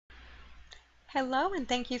Hello, and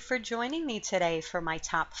thank you for joining me today for my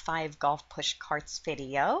top 5 golf push carts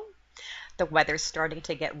video. The weather's starting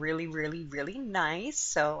to get really nice,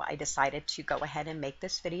 so I decided to go ahead and make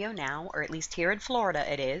this video now, or at least here in Florida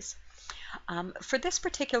it is. For this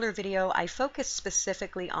particular video, I focused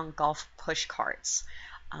specifically on golf push carts.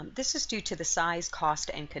 This is due to the size, cost,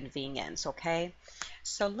 and convenience, okay?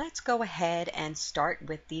 So let's go ahead and start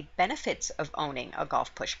with the benefits of owning a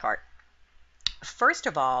golf push cart. First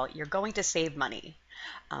of all, you're going to save money.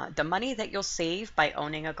 The money that you'll save by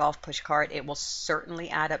owning a golf push cart, it will certainly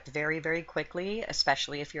add up very quickly,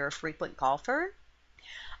 especially if you're a frequent golfer.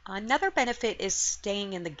 Another benefit is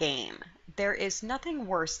staying in the game. There is nothing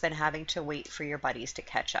worse than having to wait for your buddies to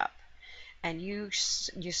catch up, and you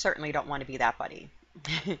certainly don't want to be that buddy.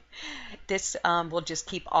 This will just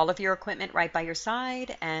keep all of your equipment right by your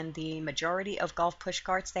side, and the majority of golf push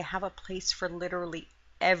carts, they have a place for literally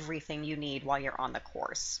everything you need while you're on the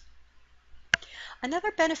course.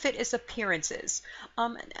 Another benefit is appearances.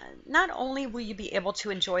 Not only will you be able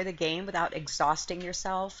to enjoy the game without exhausting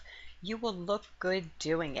yourself, you will look good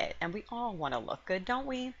doing it. And we all want to look good, don't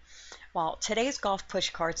we? Well, today's golf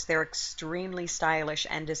push carts, they're extremely stylish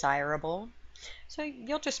and desirable. So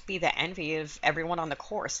you'll just be the envy of everyone on the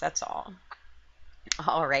course, that's all.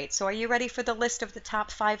 All right, so are you ready for the list of the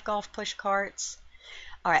top 5 golf push carts?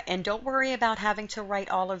 All right, and don't worry about having to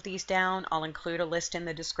write all of these down. I'll include a list in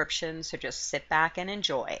the description, so just sit back and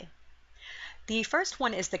enjoy. The first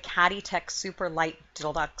one is the Caddy-Tech Super Light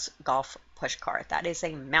Deluxe Golf Push Cart. That is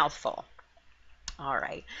a mouthful. All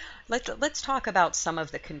right, let's talk about some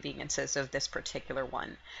of the conveniences of this particular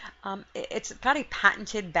one. It's got a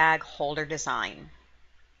patented bag holder design.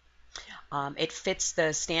 It fits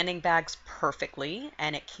the standing bags perfectly,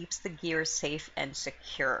 and it keeps the gear safe and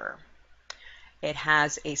secure. It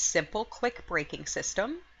has a simple, quick braking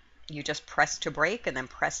system. You just press to brake and then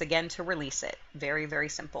press again to release it. Very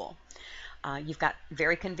simple. You've got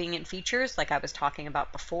very convenient features like I was talking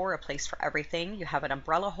about before, a place for everything. You have an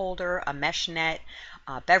umbrella holder, a mesh net,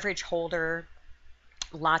 a beverage holder,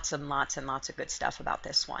 lots and lots of good stuff about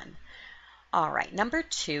this one. All right, number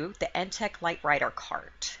 2, the N-Tech Light Rider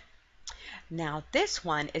Cart. Now this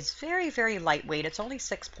one is very lightweight. It's only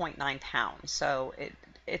 6.9 pounds, so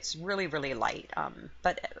it's really light.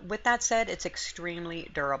 But with that said, it's extremely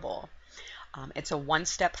durable. It's a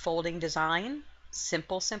one-step folding design,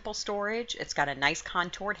 simple storage. It's got a nice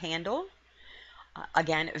contoured handle.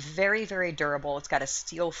 Again, very durable. It's got a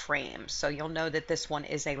steel frame, so you'll know that this one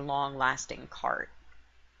is a long-lasting cart.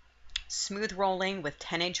 Smooth rolling with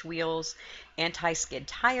 10-inch wheels, anti-skid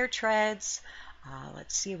tire treads.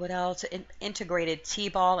 Let's see what else. Integrated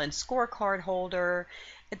T-ball and scorecard holder.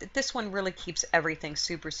 This one really keeps everything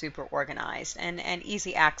super organized and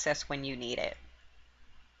easy access when you need it.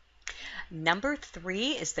 Number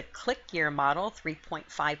 3 is the Click Gear Model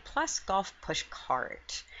 3.5 Plus Golf Push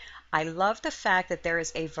Cart. I love the fact that there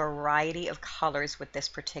is a variety of colors with this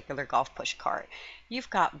particular golf push cart. You've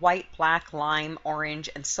got white, black, lime, orange,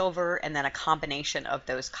 and silver, and then a combination of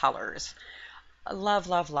those colors. Love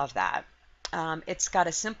that. It's got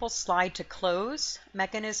a simple slide to close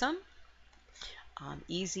mechanism.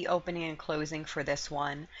 Easy opening and closing for this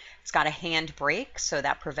one. It's got a hand brake, so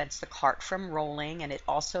that prevents the cart from rolling, and it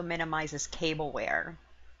also minimizes cable wear.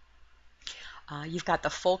 You've got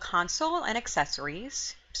the full console and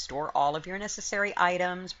accessories. Store all of your necessary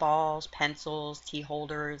items, balls, pencils, tee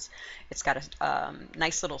holders. It's got a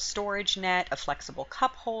nice little storage net, a flexible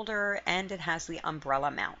cup holder, and it has the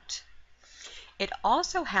umbrella mount. It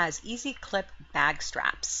also has easy clip bag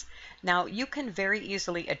straps. Now you can very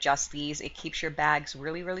easily adjust these. It keeps your bags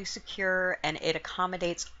really secure, and it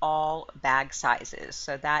accommodates all bag sizes.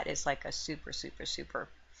 So that is like a super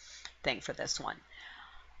thing for this one.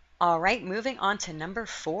 All right, moving on to number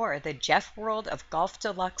 4, the Jeff World of Golf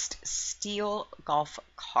Deluxe Steel Golf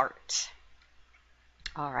Cart.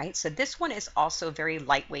 All right, so this one is also very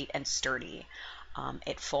lightweight and sturdy.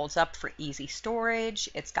 It folds up for easy storage.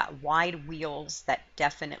 It's got wide wheels that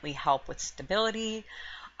definitely help with stability.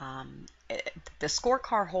 The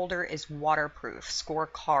scorecard holder is waterproof.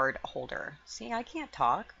 Scorecard holder. See, I can't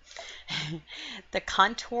talk. The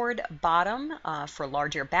contoured bottom for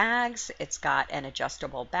larger bags. It's got an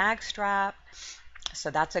adjustable bag strap.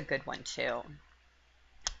 So that's a good one too.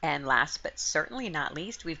 And last but certainly not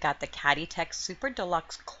least, we've got the Caddy-Tech Super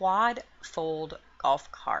Deluxe Quad Fold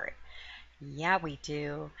Golf Cart. Yeah, we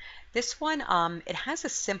do. This one, it has a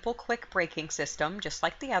simple quick braking system, just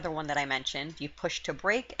like the other one that I mentioned. You push to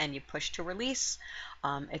brake and you push to release.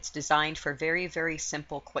 It's designed for very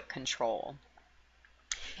simple quick control.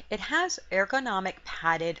 It has ergonomic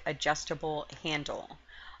padded adjustable handle.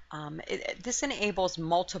 This enables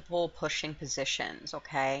multiple pushing positions,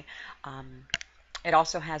 okay? It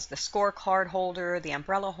also has the scorecard holder, the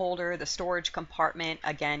umbrella holder, the storage compartment.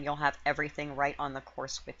 Again, you'll have everything right on the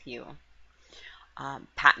course with you.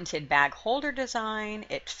 Patented bag holder design.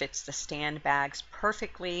 It fits the stand bags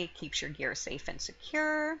perfectly, keeps your gear safe and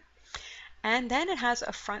secure. And then it has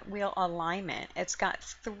a front wheel alignment. It's got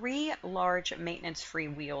 3 large maintenance-free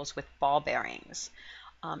wheels with ball bearings.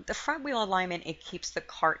 The front wheel alignment, it keeps the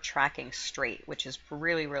cart tracking straight, which is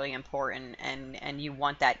really, really important, and you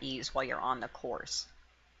want that ease while you're on the course.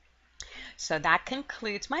 So that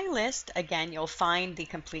concludes my list. Again, you'll find the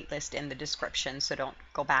complete list in the description, so don't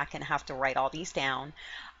go back and have to write all these down.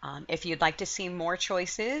 If you'd like to see more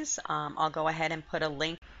choices, I'll go ahead and put a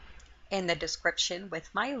link in the description with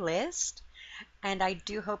my list. And I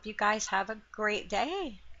do hope you guys have a great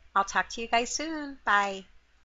day. I'll talk to you guys soon. Bye.